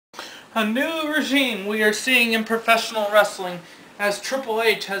A new regime we are seeing in professional wrestling as Triple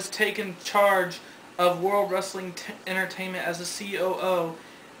H has taken charge of World Wrestling Entertainment as a COO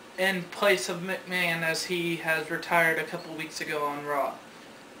in place of McMahon as he has retired a couple weeks ago on Raw.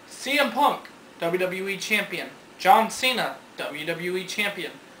 CM Punk, WWE Champion. John Cena, WWE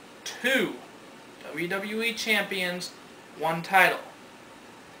Champion. 2 WWE Champions, 1 title.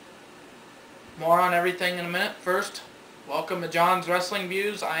 More on everything in a minute. First, welcome to John's Wrestling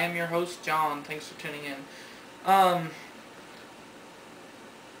Views. I am your host, John. Thanks for tuning in. A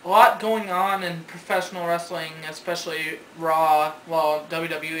lot going on in professional wrestling, especially Raw, well,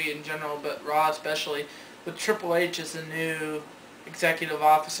 WWE in general, but Raw especially, with Triple H as the new executive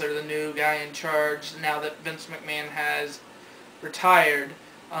officer, the new guy in charge, now that Vince McMahon has retired.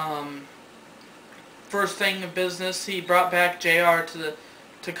 First thing of business, he brought back JR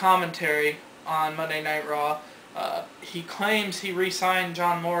to commentary on Monday Night Raw. He claims he re-signed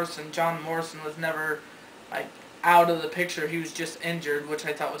John Morrison. John Morrison was never out of the picture. He was just injured, which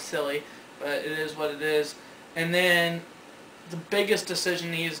I thought was silly, but it is what it is. And then the biggest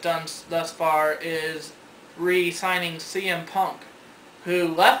decision he's done thus far is re-signing CM Punk, who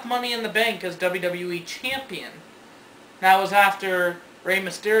left Money in the Bank as WWE Champion. That was after Rey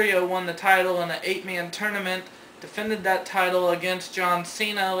Mysterio won the title in an 8-man tournament, defended that title against John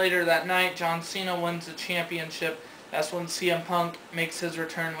Cena later that night. John Cena wins the championship. That's when CM Punk makes his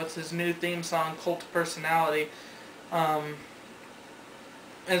return with his new theme song, Cult of Personality. And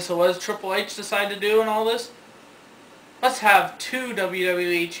so what does Triple H decide to do in all this? Let's have 2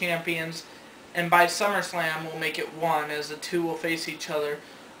 WWE champions, and by SummerSlam we'll make it 1, as the 2 will face each other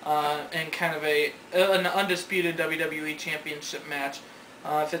in kind of an undisputed WWE championship match.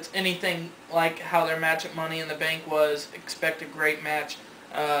 If it's anything like how their match at Money in the Bank was, expect a great match.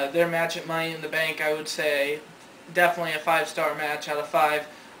 Their match at Money in the Bank, I would say, definitely a 5-star match out of 5.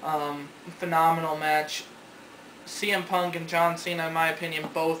 Phenomenal match. CM Punk and John Cena, in my opinion,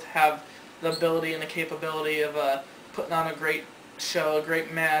 both have the ability and the capability of putting on a great show, a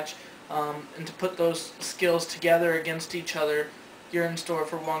great match, and to put those skills together against each other, you're in store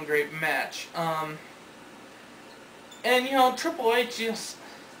for one great match. And, you know, Triple H,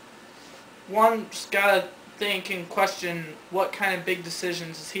 one's got to think and question what kind of big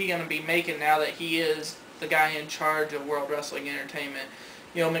decisions is he going to be making now that he is the guy in charge of World Wrestling Entertainment.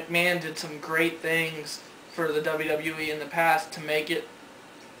 You know, McMahon did some great things for the WWE in the past to make it,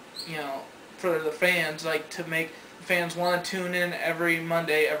 you know, for the fans, like to make fans want to tune in every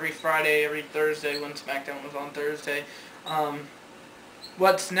Monday, every Friday, every Thursday when SmackDown was on Thursday.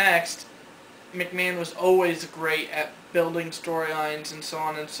 What's next? McMahon was always great at building storylines and so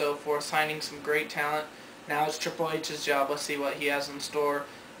on and so forth, signing some great talent. Now it's Triple H's job. Let's see what he has in store.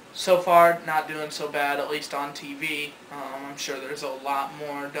 So far, not doing so bad, at least on TV. I'm sure there's a lot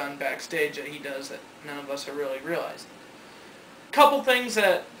more done backstage that he does that none of us are really realizing. Couple things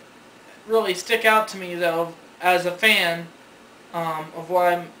that really stick out to me, though, as a fan of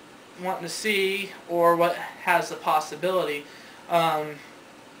what I'm wanting to see or what has the possibility.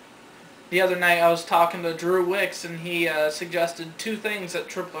 The other night I was talking to Drew Wicks, and he suggested 2 things that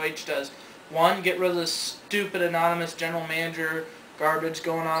Triple H does. 1, get rid of this stupid anonymous general manager garbage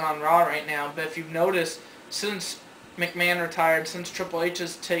going on Raw right now. But if you've noticed, since McMahon retired, since Triple H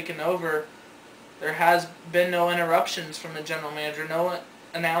has taken over, there has been no interruptions from the general manager, no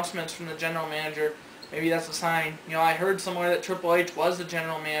announcements from the general manager. Maybe that's a sign. You know, I heard somewhere that Triple H was the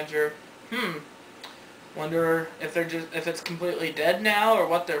general manager. Wonder if if it's completely dead now or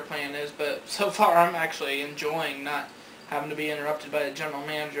what their plan is. But so far, I'm actually enjoying not having to be interrupted by the general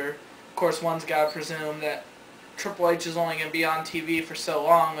manager. Of course, one's got to presume that Triple H is only going to be on TV for so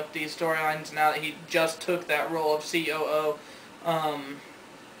long with these storylines now that he just took that role of COO.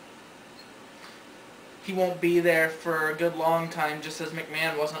 He won't be there for a good long time, just as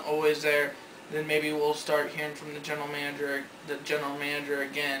McMahon wasn't always there. Then maybe we'll start hearing from the general manager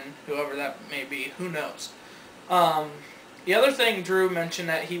again, whoever that may be. Who knows? The other thing Drew mentioned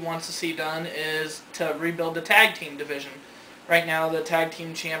that he wants to see done is to rebuild the tag team division. Right now, the tag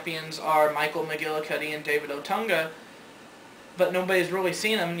team champions are Michael McGillicuddy and David Otunga, but nobody's really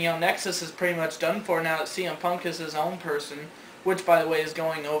seen them. You know, Nexus is pretty much done for now that CM Punk is his own person, which, by the way, is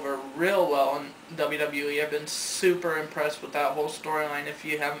going over real well in WWE. I've been super impressed with that whole storyline, if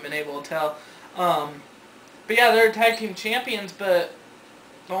you haven't been able to tell. But yeah, they're tag team champions, but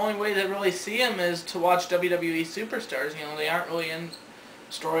the only way to really see them is to watch WWE superstars. You know, they aren't really in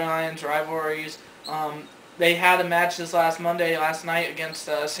storylines, rivalries. They had a match this last night against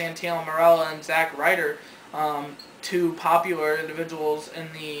Santino Marella and Zack Ryder, 2 popular individuals in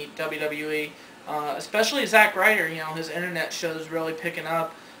the WWE. Especially Zack Ryder, you know, his internet show's really picking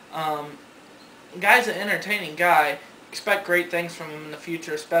up. Guy's an entertaining guy. Expect great things from him in the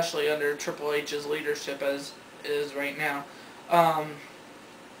future, especially under Triple H's leadership as is right now.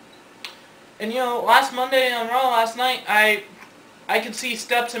 And last Monday on Raw last night, I could see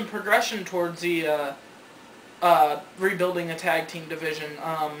steps in progression towards the rebuilding a tag team division.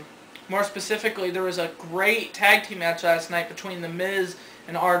 More specifically, there was a great tag team match last night between The Miz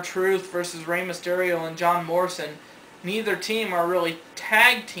and R-Truth versus Rey Mysterio and John Morrison. Neither team are really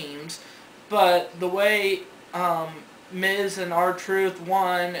tag teams, but the way Miz and R-Truth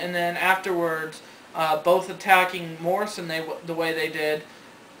won, and then afterwards both attacking Morrison the way they did,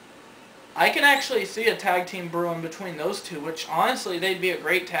 I can actually see a tag team brewing between those two, which honestly they'd be a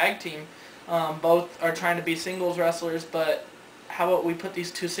great tag team. Both are trying to be singles wrestlers, but how about we put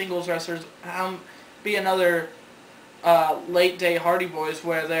these two singles wrestlers be another late day Hardy Boys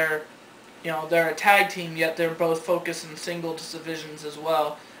where they're a tag team, yet they're both focused in singles divisions as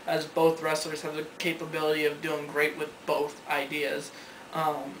well, as both wrestlers have the capability of doing great with both ideas,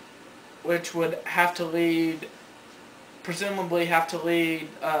 which would presumably have to lead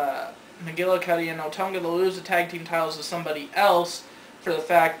McGillicuddy and Otunga to lose the tag team titles to somebody else for the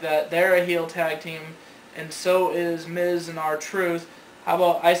fact that they're a heel tag team, and so is Miz and R-Truth. How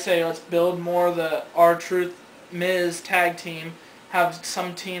about I say let's build more of the R-Truth Miz tag team, have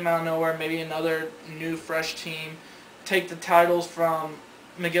some team out of nowhere, maybe another new fresh team, take the titles from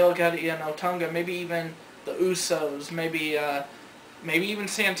McGillicuddy and Otunga, maybe even the Usos, maybe even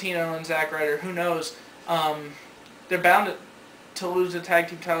Santino and Zack Ryder, who knows. They're bound to lose the tag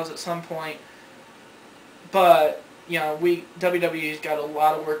team titles at some point, but WWE's got a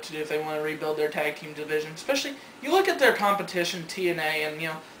lot of work to do if they want to rebuild their tag team division. Especially, you look at their competition, TNA,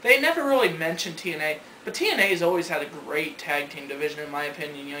 and they never really mention TNA, but TNA's always had a great tag team division in my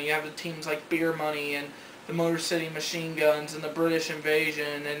opinion. You have the teams like Beer Money and the Motor City Machine Guns and the British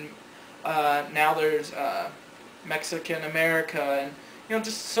Invasion, and now there's Mexican America, and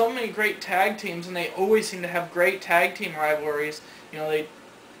just so many great tag teams, and they always seem to have great tag team rivalries. They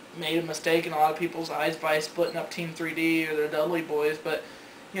made a mistake in a lot of people's eyes by splitting up Team 3D or the Dudley Boys, but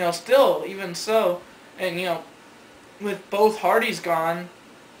still, even so, and with both Hardys gone,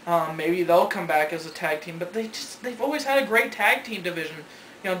 maybe they'll come back as a tag team, but they've always had a great tag team division.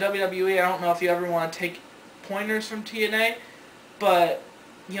 WWE, I don't know if you ever want to take pointers from TNA, but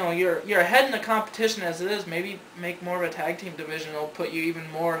you're ahead in the competition as it is. Maybe make more of a tag team division. It'll put you even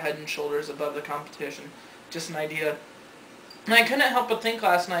more head and shoulders above the competition. Just an idea. And I couldn't help but think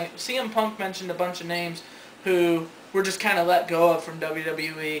last night, CM Punk mentioned a bunch of names who were just kind of let go of from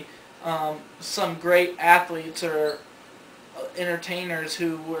WWE. Some great athletes or entertainers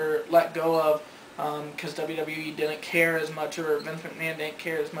who were let go of because WWE didn't care as much, or Vince McMahon didn't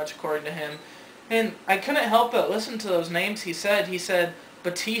care as much according to him. And I couldn't help but listen to those names he said. He said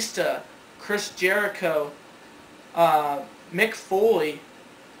Batista, Chris Jericho, Mick Foley,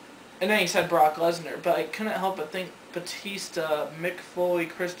 and then he said Brock Lesnar. But I couldn't help but think Batista, Mick Foley,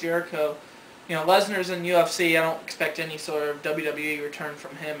 Chris Jericho. Lesnar's in UFC. I don't expect any sort of WWE return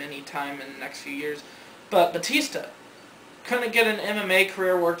from him anytime in the next few years. But Batista couldn't get an MMA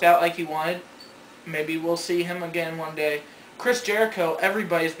career worked out like he wanted. Maybe we'll see him again one day. Chris Jericho,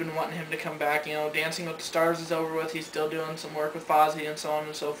 everybody's been wanting him to come back. Dancing with the Stars is over with. He's still doing some work with Fozzy and so on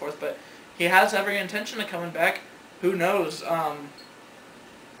and so forth. But he has every intention of coming back. Who knows?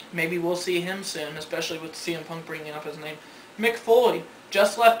 Maybe we'll see him soon, especially with CM Punk bringing up his name. Mick Foley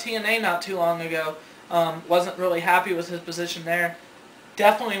just left TNA not too long ago. Wasn't really happy with his position there.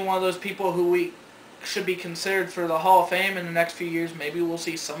 Definitely one of those people who we should be considered for the Hall of Fame in the next few years. Maybe we'll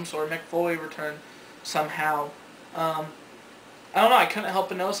see some sort of Mick Foley return somehow. I don't know. I couldn't help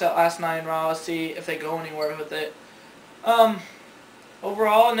but notice that last night in Raw. Let's see if they go anywhere with it.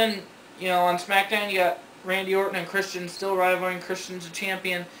 Overall, and then on SmackDown you got Randy Orton and Christian still rivaling. Christian's a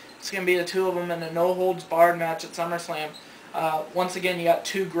champion. It's going to be the two of them in a no-holds-barred match at SummerSlam. Once again, you got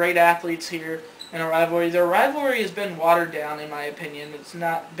two great athletes here in a rivalry. Their rivalry has been watered down, in my opinion. It's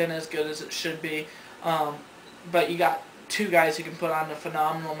not been as good as it should be. But you got two guys who can put on a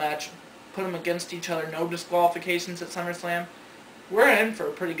phenomenal match. Put them against each other. No disqualifications at SummerSlam. We're in for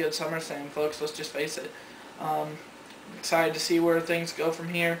a pretty good SummerSlam, folks. Let's just face it. Excited to see where things go from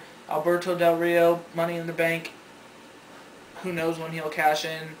here. Alberto Del Rio, Money in the Bank. Who knows when he'll cash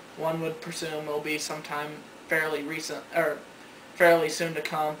in? One would presume it'll be sometime fairly recent or fairly soon to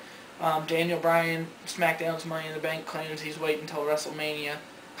come. Daniel Bryan, SmackDown's Money in the Bank, claims he's waiting until WrestleMania.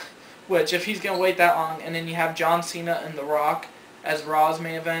 Which, if he's going to wait that long, and then you have John Cena and The Rock as Raw's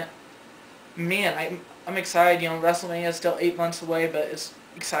main event, man, I'm excited. WrestleMania is still 8 months away, but it's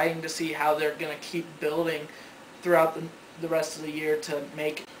exciting to see how they're going to keep building throughout the rest of the year to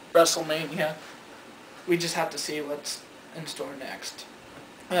make WrestleMania. We just have to see what's in store next.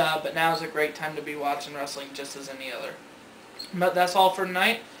 But now is a great time to be watching wrestling just as any other. But that's all for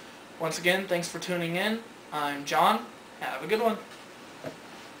tonight. Once again, thanks for tuning in. I'm John. Have a good one.